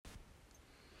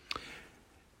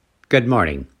Good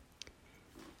morning.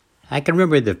 I can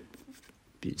remember the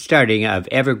starting of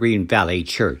Evergreen Valley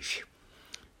Church.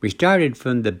 We started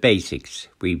from the basics.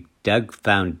 We dug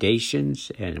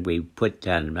foundations and we put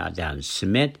down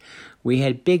cement. We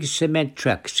had big cement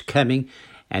trucks coming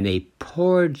and they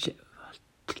poured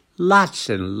lots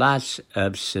and lots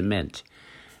of cement.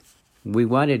 We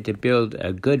wanted to build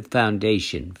a good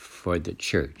foundation for the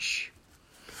church.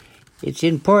 It's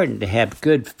important to have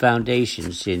good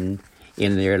foundations in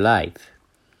their life.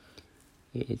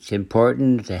 It's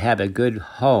important to have a good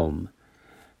home,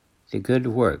 the good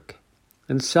work.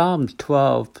 And Psalms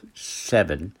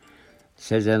 12:7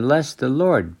 says, "Unless the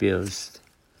Lord builds,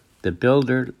 the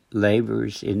builder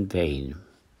labors in vain."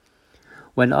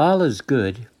 When all is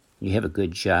good, you have a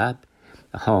good job,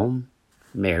 a home,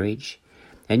 marriage,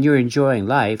 and you're enjoying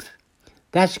life,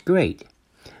 that's great.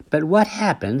 But what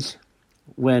happens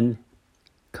when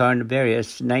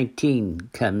coronavirus 19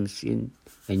 comes in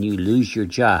and you lose your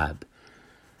job?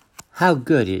 How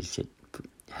good is it?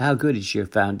 How good is your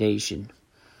foundation?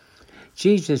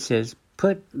 Jesus says,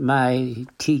 "Put my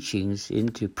teachings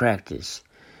into practice,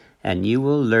 and you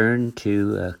will learn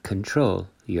to control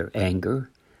your anger.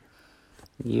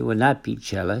 You will not be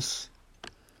jealous.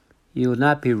 You will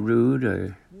not be rude,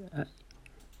 or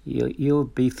you'll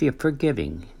be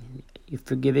forgiving. You're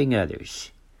forgiving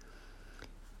others.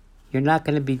 You're not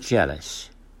going to be jealous.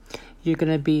 You're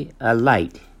going to be a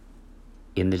light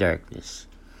in the darkness."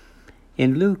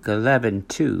 In Luke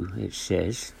 11:2, it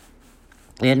says,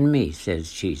 "In me,"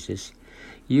 says Jesus,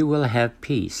 "you will have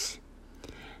peace.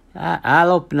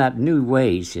 I'll open up new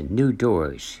ways and new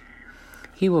doors.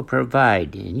 He will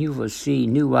provide, and you will see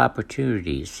new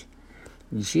opportunities."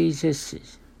 Jesus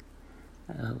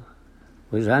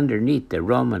was underneath the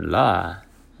Roman law.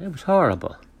 It was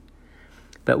horrible.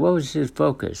 But what was his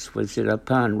focus? Was it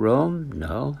upon Rome?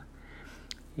 No.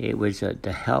 It was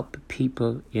to help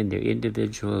people in their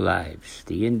individual lives,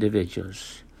 the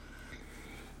individuals.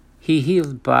 He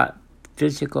healed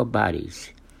physical bodies,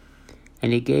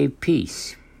 and he gave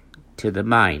peace to the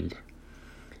mind.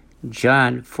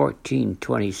 John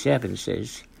 14:27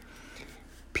 says,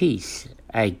 "Peace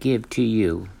I give to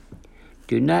you.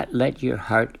 Do not let your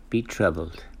heart be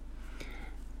troubled.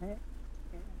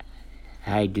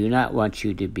 I do not want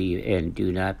you to be, and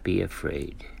do not be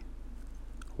afraid."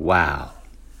 Wow.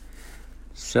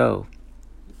 So,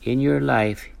 in your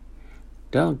life,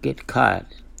 don't get caught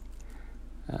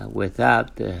with all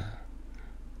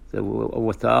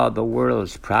the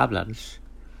world's problems.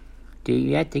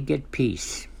 You have to get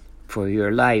peace for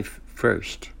your life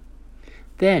first.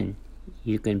 Then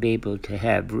you can be able to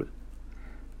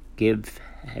give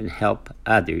and help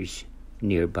others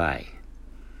nearby.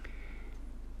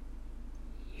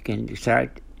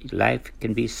 Life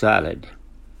can be solid.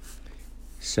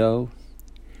 So,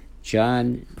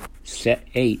 John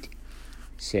 8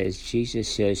 says, Jesus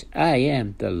says, "I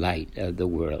am the light of the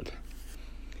world."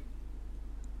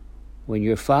 When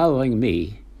you're following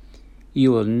me,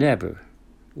 you will never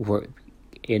work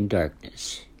in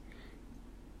darkness.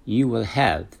 You will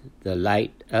have the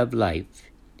light of life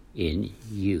in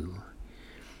you.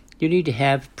 You need to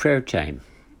have prayer time.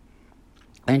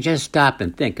 And just stop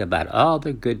and think about all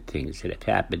the good things that have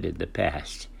happened in the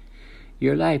past.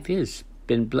 Your life has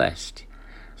been blessed.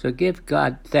 So give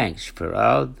God thanks for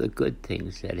all the good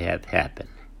things that have happened.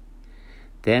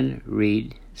 Then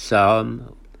read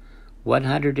Psalm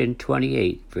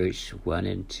 128, verse 1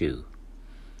 and 2.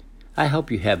 I hope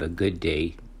you have a good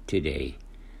day today.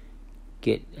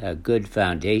 Get a good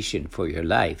foundation for your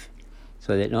life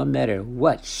so that no matter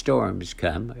what storms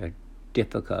come or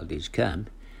difficulties come,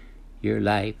 your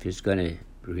life is going to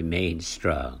remain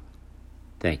strong.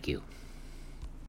 Thank you.